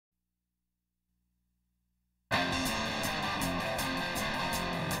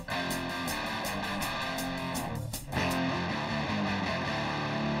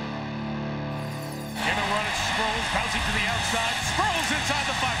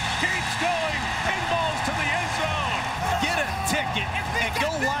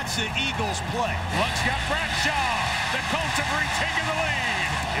play. Luck's got Bradshaw. The Colts have retaken the lead.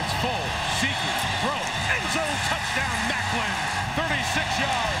 It's full. Seeking. Throw. End zone touchdown, Macklin. 36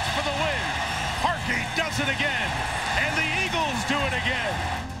 yards for the win. Harkey does it again. And the Eagles do it again.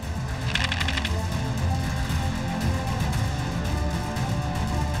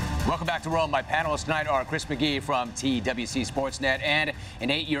 Welcome back to Rome. My panelists tonight are Chris McGee from TWC Sportsnet and an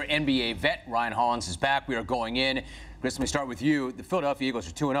 8-year NBA vet. Ryan Hollins is back. We are going in. Chris, let me start with you. The Philadelphia Eagles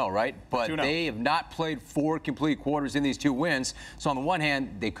are 2-0, right? But 2-0. They have not played 4 complete quarters in these 2 wins. So on the one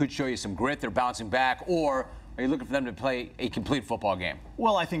hand, they could show you some grit. They're bouncing back. Or are you looking for them to play a complete football game?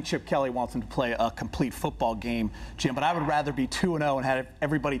 Well, I think Chip Kelly wants them to play a complete football game, Jim. But I would rather be 2-0 and have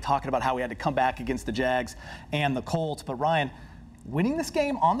everybody talking about how we had to come back against the Jags and the Colts. But Ryan, winning this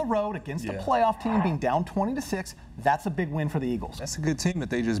game on the road against a playoff team, being down 20-6, that's a big win for the Eagles. That's a good team that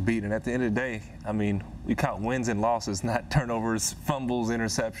they just beat. And at the end of the day, I mean, we count wins and losses, not turnovers, fumbles,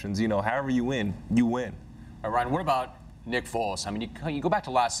 interceptions. You know, however you win, you win. All right, Ryan, what about Nick Foles? I mean, you go back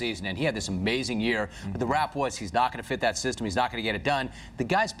to last season, and he had this amazing year. But the rap was he's not going to fit that system. He's not going to get it done. The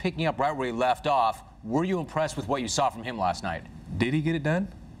guy's picking up right where he left off. Were you impressed with what you saw from him last night? Did he get it done?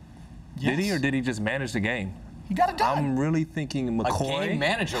 Yes. Did he, or did he just manage the game? He got it done. I'm really thinking McCoy. A game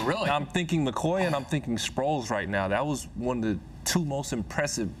manager, really. I'm thinking McCoy and I'm thinking Sproles right now. That was one of the 2 most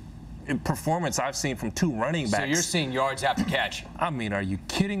impressive performance I've seen from 2 running backs. So you're seeing yards after catch. I mean, are you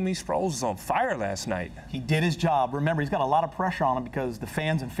kidding me? Sproles was on fire last night. He did his job. Remember, he's got a lot of pressure on him because the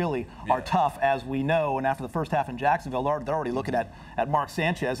fans in Philly are tough, as we know. And after the first half in Jacksonville, they're already looking at Mark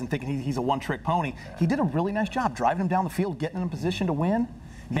Sanchez and thinking he's a one-trick pony. He did a really nice job driving him down the field, getting him in position to win.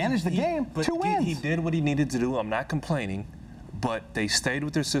 Managed the game, 2 wins. He did what he needed to do. I'm not complaining, but they stayed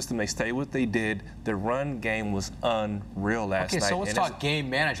with their system. They stayed what they did. The run game was unreal last night. Okay, so let's talk game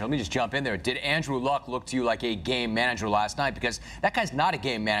manager. Let me just jump in there. Did Andrew Luck look to you like a game manager last night? Because that guy's not a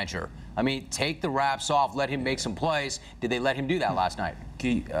game manager. I mean, take the wraps off, let him make some plays. Did they let him do that last night?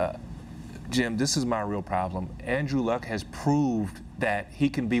 Jim, this is my real problem. Andrew Luck has proved that he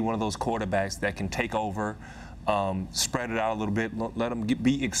can be one of those quarterbacks that can take over, spread it out a little bit, let him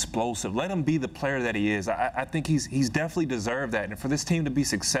be explosive, let him be the player that he is. I think he's definitely deserved that. And for this team to be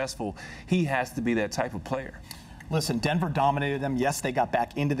successful, he has to be that type of player. Listen, Denver dominated them. Yes, they got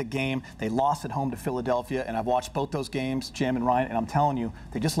back into the game. They lost at home to Philadelphia, and I've watched both those games, Jim and Ryan, and I'm telling you,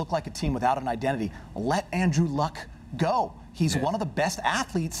 they just look like a team without an identity. Let Andrew Luck go. He's one of the best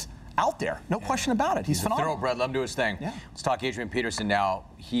athletes out there. No question about it. He's phenomenal. Thoroughbred, let him do his thing. Yeah. Let's talk Adrian Peterson now.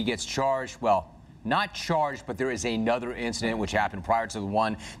 He gets charged, well, not charged, but there is another incident which happened prior to the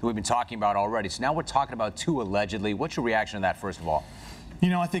one that we've been talking about already. So now we're talking about 2 allegedly. What's your reaction to that, first of all? You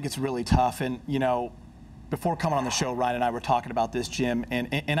know, I think it's really tough. And, you know, before coming on the show, Ryan and I were talking about this, Jim,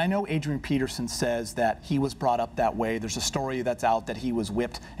 and I know Adrian Peterson says that he was brought up that way. There's a story that's out that he was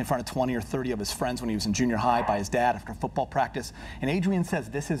whipped in front of 20 or 30 of his friends when he was in junior high by his dad after football practice. And Adrian says,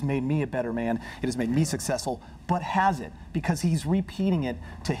 this has made me a better man. It has made me successful. But has it? Because he's repeating it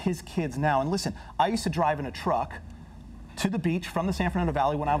to his kids now. And listen, I used to drive in a truck to the beach from the San Fernando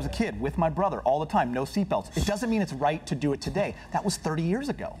Valley when I was a kid with my brother all the time, no seatbelts. It doesn't mean it's right to do it today. That was 30 years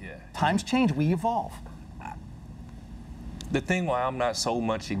ago. Times change, we evolve. The thing why I'm not so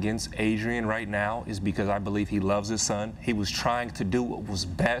much against Adrian right now is because I believe he loves his son. He was trying to do what was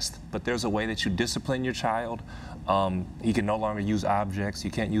best, but there's a way that you discipline your child. He can no longer use objects.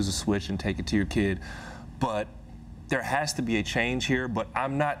 You can't use a switch and take it to your kid. But there has to be a change here, but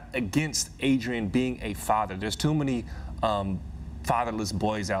I'm not against Adrian being a father. There's too many fatherless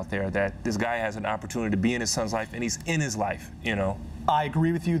boys out there that this guy has an opportunity to be in his son's life, and he's in his life, you know. I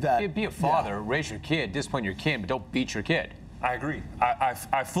agree with you that... Be a father, raise your kid, discipline your kid, but don't beat your kid. I agree.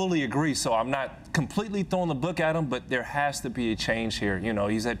 I fully agree. So I'm not completely throwing the book at him, but there has to be a change here. You know,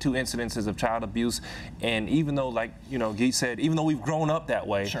 he's had 2 incidences of child abuse, and even though, like, you know, Guy said, even though we've grown up that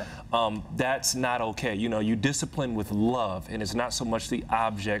way, that's not okay. You know, you discipline with love, and it's not so much the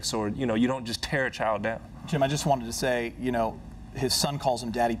objects, or, you know, you don't just tear a child down. Jim, I just wanted to say, you know, his son calls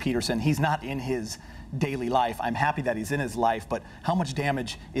him Daddy Peterson. He's not in his daily life. I'm happy that he's in his life, but how much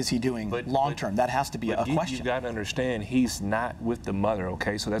damage is he doing long term? That has to be a question. You got to understand, he's not with the mother,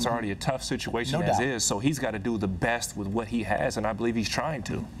 okay? So that's already a tough situation as is. So he's got to do the best with what he has, and I believe he's trying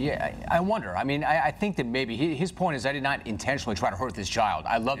to. Yeah, I wonder. I mean, I think that maybe his point is I did not intentionally try to hurt this child.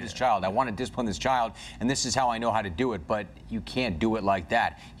 I love this child. I want to discipline this child, and this is how I know how to do it, but you can't do it like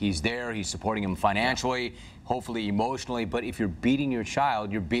that. He's there. He's supporting him financially, hopefully emotionally, but if you're beating your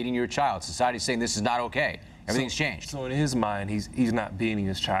child, you're beating your child. Society's saying this is not okay. Everything's changed. So in his mind, he's not beating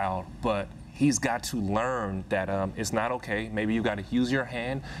his child, but he's got to learn that it's not okay. Maybe you got to use your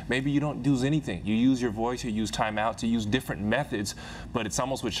hand. Maybe you don't use anything. You use your voice, you use timeouts, you use different methods, but it's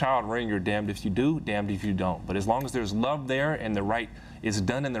almost with child rearing, you're damned if you do, damned if you don't. But as long as there's love there and it's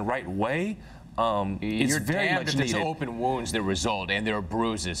done in the right way, it's you're very damned much if there's needed. open wounds that result, and there are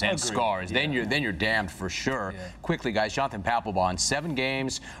bruises and scars. Yeah. Then you're damned for sure. Yeah. Quickly, guys, Jonathan Papelbon, 7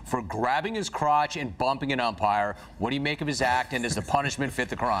 games for grabbing his crotch and bumping an umpire. What do you make of his act, and does the punishment fit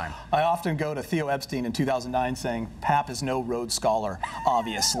the crime? I often go to Theo Epstein in 2009 saying, Pap is no Rhodes Scholar,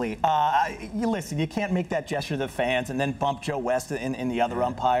 obviously. Listen, you can't make that gesture to the fans and then bump Joe West in the other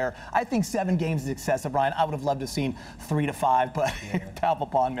umpire. I think 7 games is excessive, Brian. I would have loved to have seen 3 to 5, but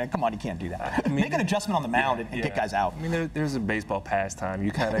Papelbon, man, come on, you can't do that. Make an adjustment on the mound and get guys out. I mean, there's a baseball pastime.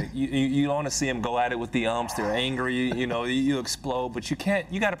 You kind of you want to see them go at it with the umps. They're angry. You explode, but you can't.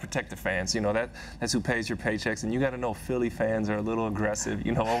 You got to protect the fans. That's who pays your paychecks, and you got to know Philly fans are a little aggressive.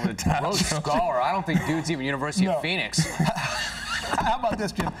 Over the top. Rhodes Scholar. I don't think dude's even University of Phoenix. How about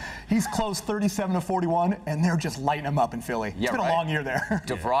this, Jim? He's closed 37 to 41, and they're just lighting him up in Philly. Yeah, it's been a long year there.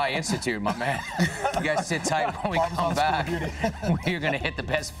 DeVry Institute, my man. You guys sit tight when we come back. We're going to hit the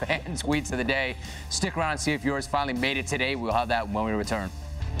best fan tweets of the day. Stick around and see if yours finally made it today. We'll have that when we return.